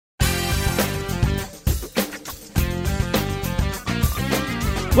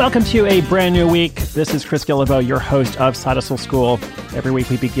Welcome to a brand new week. This is Chris Guillebeau, your host of Side Hustle School. Every week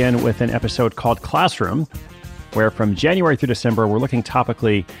we begin with an episode called Classroom, where from January through December, we're looking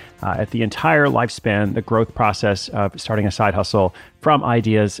topically at the entire lifespan, the growth process of starting a side hustle from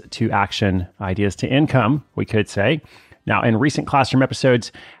ideas to action, ideas to income, we could say. Now, in recent Classroom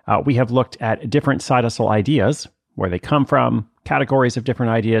episodes, we have looked at different side hustle ideas, where they come from, categories of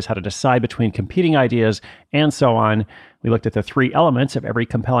different ideas, how to decide between competing ideas, and so on. We looked at the three elements of every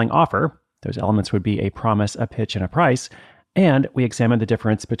compelling offer. Those elements would be a promise, a pitch, and a price. And we examined the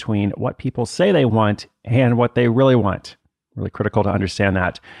difference between what people say they want and what they really want. Really critical to understand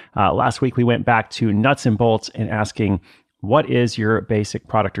that. Last week, we went back to nuts and bolts and asking, what is your basic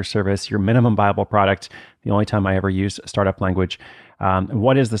product or service, your minimum viable product? The only time I ever use startup language.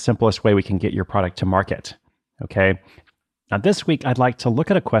 What is the simplest way we can get your product to market? Okay. Now, this week, I'd like to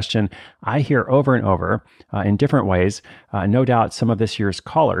look at a question I hear over and over in different ways. No doubt some of this year's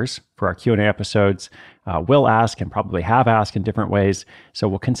callers for our Q&A episodes will ask and probably have asked in different ways. So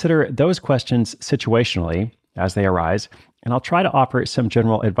we'll consider those questions situationally as they arise, and I'll try to offer some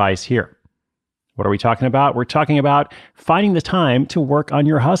general advice here. What are we talking about? We're talking about finding the time to work on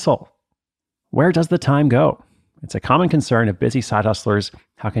your hustle. Where does the time go? It's a common concern of busy side hustlers.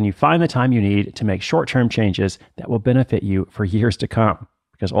 How can you find the time you need to make short-term changes that will benefit you for years to come?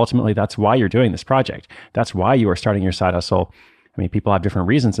 Because ultimately, that's why you're doing this project. That's why you are starting your side hustle. I mean, people have different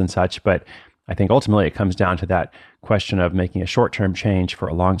reasons and such, but I think ultimately it comes down to that question of making a short-term change for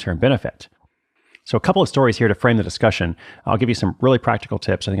a long-term benefit. So a couple of stories here to frame the discussion. I'll give you some really practical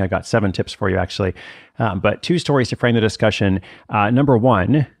tips. I think I got 7 tips for you, actually. But 2 stories to frame the discussion. Number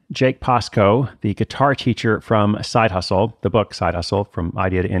 1, Jake Posko, the guitar teacher from Side Hustle, the book Side Hustle, From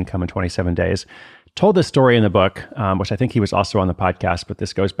Idea to Income in 27 Days, told this story in the book, which I think he was also on the podcast, but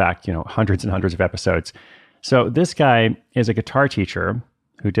this goes back, hundreds and hundreds of episodes. So this guy is a guitar teacher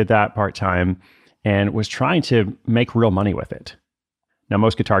who did that part-time and was trying to make real money with it. Now,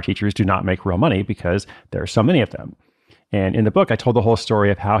 most guitar teachers do not make real money because there are so many of them. And in the book, I told the whole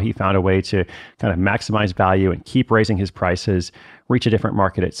story of how he found a way to kind of maximize value and keep raising his prices, reach a different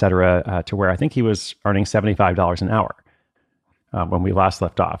market, et cetera, to where I think he was earning $75 an hour when we last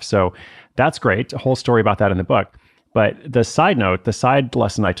left off. So that's great. A whole story about that in the book. But the side note, the side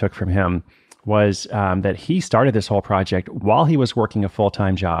lesson I took from him was that he started this whole project while he was working a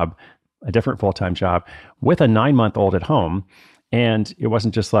full-time job, a different full-time job, with a 9-month-old at home. And it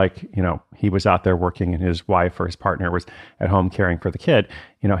wasn't just like, he was out there working and his wife or his partner was at home caring for the kid.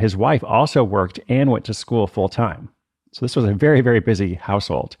 His wife also worked and went to school full time. So this was a very, very busy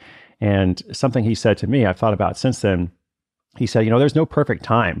household. And something he said to me, I've thought about since then, he said, there's no perfect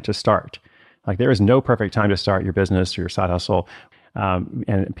time to start. Like there is no perfect time to start your business or your side hustle.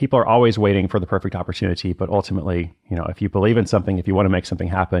 And people are always waiting for the perfect opportunity. But ultimately, if you believe in something, if you want to make something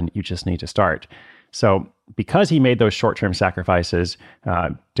happen, you just need to start. So because he made those short-term sacrifices,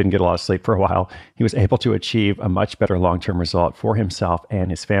 didn't get a lot of sleep for a while, he was able to achieve a much better long-term result for himself and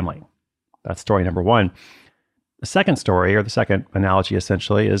his family. That's story number 1. The second story, or the second analogy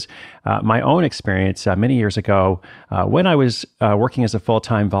essentially, is my own experience many years ago when I was working as a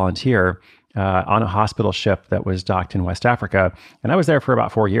full-time volunteer on a hospital ship that was docked in West Africa. And I was there for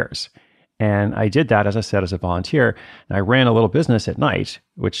about 4 years. And I did that, as I said, as a volunteer. And I ran a little business at night,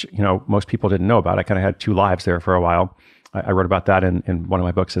 which, most people didn't know about. I kind of had 2 lives there for a while. I wrote about that in one of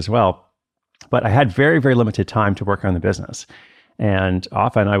my books as well. But I had very, very limited time to work on the business. And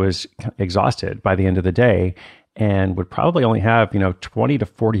often I was exhausted by the end of the day and would probably only have, 20 to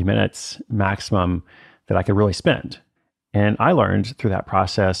 40 minutes maximum that I could really spend. And I learned through that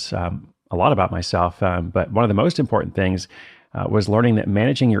process a lot about myself. But one of the most important things was learning that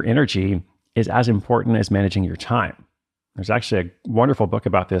managing your energy is as important as managing your time. There's actually a wonderful book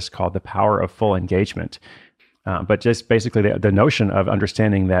about this called The Power of Full Engagement. But just basically the notion of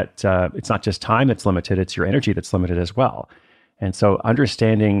understanding that it's not just time that's limited, it's your energy that's limited as well. And so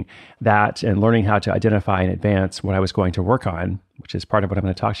understanding that and learning how to identify in advance what I was going to work on, which is part of what I'm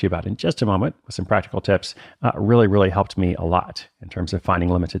going to talk to you about in just a moment with some practical tips, really, really helped me a lot in terms of finding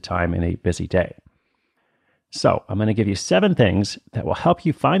limited time in a busy day. So I'm going to give you 7 things that will help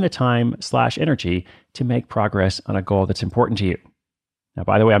you find the time/energy to make progress on a goal that's important to you. Now,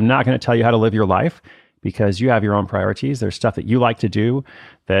 by the way, I'm not going to tell you how to live your life because you have your own priorities. There's stuff that you like to do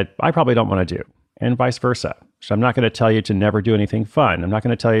that I probably don't want to do, and vice versa. So I'm not going to tell you to never do anything fun. I'm not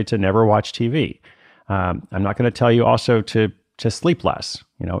going to tell you to never watch TV. I'm not going to tell you also to sleep less.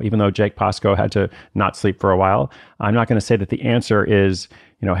 Even though Jake Posko had to not sleep for a while, I'm not going to say that the answer is,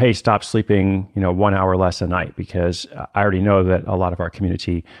 hey, stop sleeping, 1 hour less a night, because I already know that a lot of our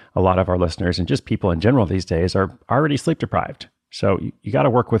community, a lot of our listeners, and just people in general these days are already sleep deprived. So you got to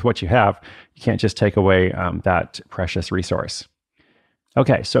work with what you have. You can't just take away that precious resource.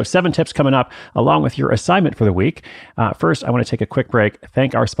 Okay, so 7 tips coming up along with your assignment for the week. First, I want to take a quick break,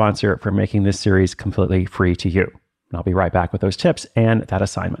 thank our sponsor for making this series completely free to you. And I'll be right back with those tips and that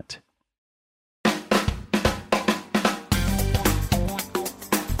assignment.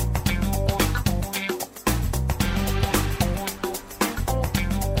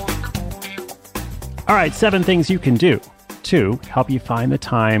 All right, 7 things you can do to help you find the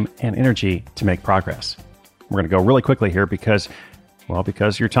time and energy to make progress. We're going to go really quickly here because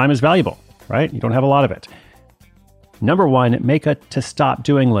your time is valuable, right? You don't have a lot of it. Number 1, make a to stop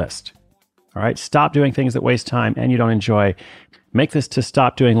doing list. All right, stop doing things that waste time and you don't enjoy. Make this to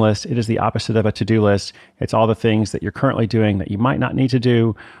stop doing list. It is the opposite of a to-do list. It's all the things that you're currently doing that you might not need to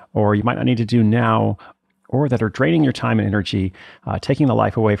do, or you might not need to do now, or that are draining your time and energy, taking the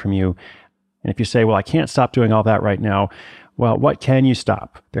life away from you. And if you say, well, I can't stop doing all that right now, well, what can you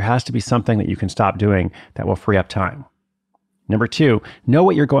stop? There has to be something that you can stop doing that will free up time. Number 2, know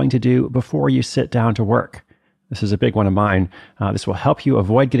what you're going to do before you sit down to work. This is a big one of mine. This will help you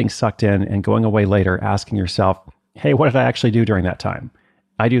avoid getting sucked in and going away later asking yourself, hey, what did I actually do during that time?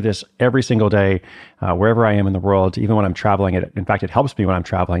 I do this every single day, wherever I am in the world, even when I'm traveling. In fact, it helps me when I'm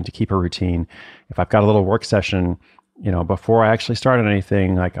traveling to keep a routine. If I've got a little work session, before I actually start on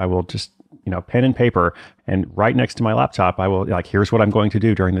anything, like I will just, pen and paper, and right next to my laptop, I will here's what I'm going to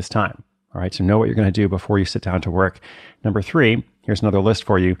do during this time. All right. So know what you're going to do before you sit down to work. Number 3, here's another list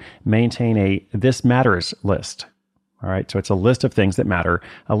for you. Maintain a this matters list. All right. So it's a list of things that matter,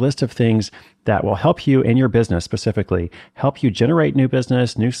 a list of things that will help you in your business specifically, help you generate new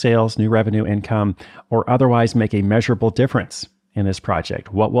business, new sales, new revenue, income, or otherwise make a measurable difference in this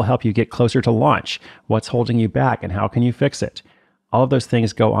project. What will help you get closer to launch? What's holding you back and how can you fix it? All of those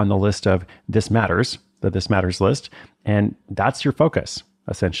things go on the list of this matters, the this matters list, and that's your focus,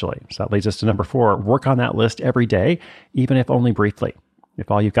 essentially. So that leads us to number 4, work on that list every day, even if only briefly. If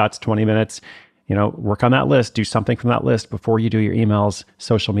all you've got is 20 minutes, work on that list, do something from that list before you do your emails,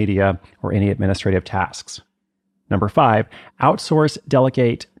 social media, or any administrative tasks. Number 5, outsource,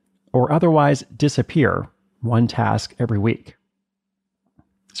 delegate, or otherwise disappear one task every week.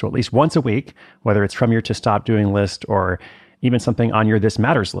 So at least once a week, whether it's from your to stop doing list or even something on your this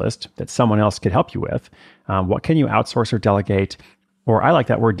matters list that someone else could help you with, what can you outsource or delegate? Or I like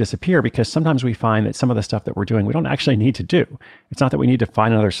that word disappear because sometimes we find that some of the stuff that we're doing, we don't actually need to do. It's not that we need to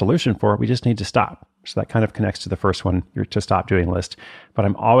find another solution for it. We just need to stop. So that kind of connects to the first one, your to stop doing list. But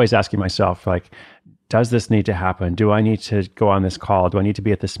I'm always asking myself, does this need to happen? Do I need to go on this call? Do I need to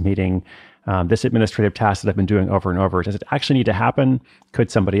be at this meeting? This administrative task that I've been doing over and over, does it actually need to happen? Could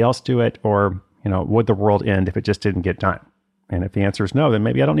somebody else do it? Or, would the world end if it just didn't get done? And if the answer is no, then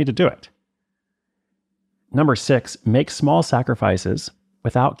maybe I don't need to do it. Number 6, make small sacrifices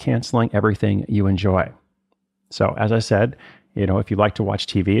without canceling everything you enjoy. So as I said, if you like to watch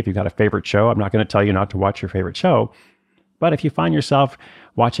TV, if you've got a favorite show, I'm not going to tell you not to watch your favorite show. But if you find yourself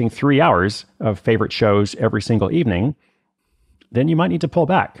watching 3 hours of favorite shows every single evening, then you might need to pull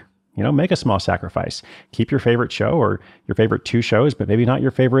back. Make a small sacrifice. Keep your favorite show or your favorite 2 shows, but maybe not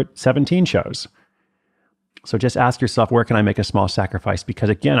your favorite 17 shows. So just ask yourself, where can I make a small sacrifice? Because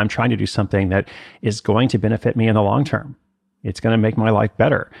again, I'm trying to do something that is going to benefit me in the long term. It's going to make my life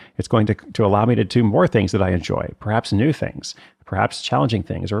better. It's going to allow me to do more things that I enjoy, perhaps new things, perhaps challenging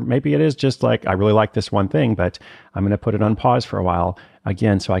things, or maybe it is just I really like this one thing, but I'm going to put it on pause for a while,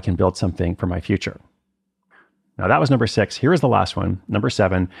 again, so I can build something for my future. Now that was number 6. Here is the last one, number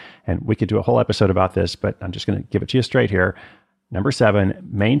 7, and we could do a whole episode about this, but I'm just going to give it to you straight here. Number 7,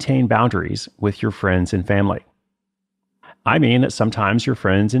 maintain boundaries with your friends and family. I mean that sometimes your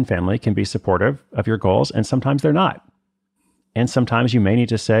friends and family can be supportive of your goals and sometimes they're not. And sometimes you may need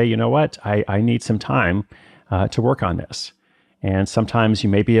to say, you know what, I need some time to work on this. And sometimes you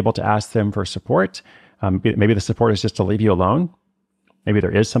may be able to ask them for support. Maybe the support is just to leave you alone. Maybe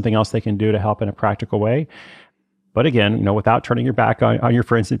there is something else they can do to help in a practical way. But again, without turning your back on your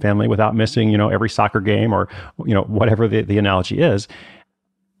friends and family, without missing, every soccer game or, whatever the analogy is,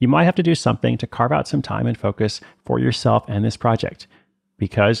 you might have to do something to carve out some time and focus for yourself and this project.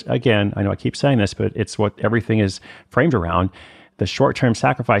 Because again, I know I keep saying this, but it's what everything is framed around. The short-term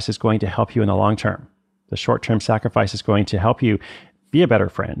sacrifice is going to help you in the long term. The short-term sacrifice is going to help you be a better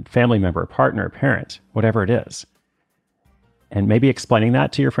friend, family member, partner, parent, whatever it is. And maybe explaining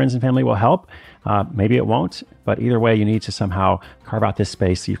that to your friends and family will help. Maybe it won't, but either way, you need to somehow carve out this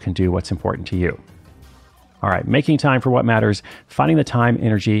space so you can do what's important to you. All right, making time for what matters, finding the time,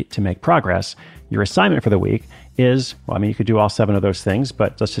 energy to make progress. Your assignment for the week is, you could do all 7 of those things,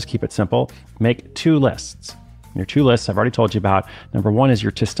 but let's just keep it simple. Make 2 lists. Your 2 lists I've already told you about. Number 1 is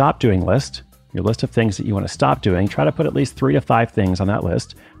your to stop doing list, your list of things that you want to stop doing. Try to put at least 3 to 5 things on that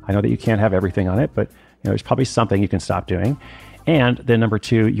list. I know that you can't have everything on it, but there's probably something you can stop doing. And then number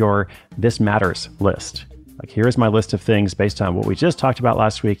 2, your this matters list. Like, here is my list of things based on what we just talked about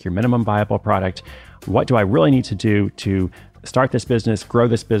last week, your minimum viable product. What do I really need to do to start this business, grow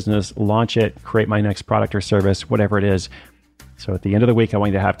this business, launch it, create my next product or service, whatever it is. So at the end of the week, I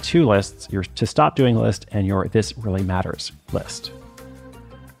want you to have 2 lists, your to stop doing list and your this really matters list.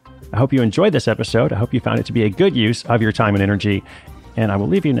 I hope you enjoyed this episode. I hope you found it to be a good use of your time and energy. And I will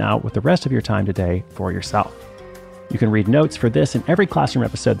leave you now with the rest of your time today for yourself. You can read notes for this and every classroom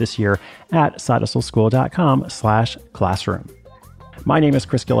episode this year at sidehustleschool.com/classroom. My name is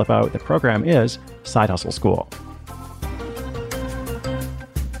Chris Guillebeau. The program is Side Hustle School.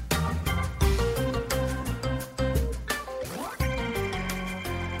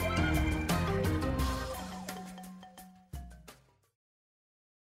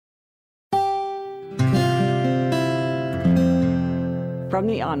 From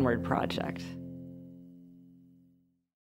the Onward Project.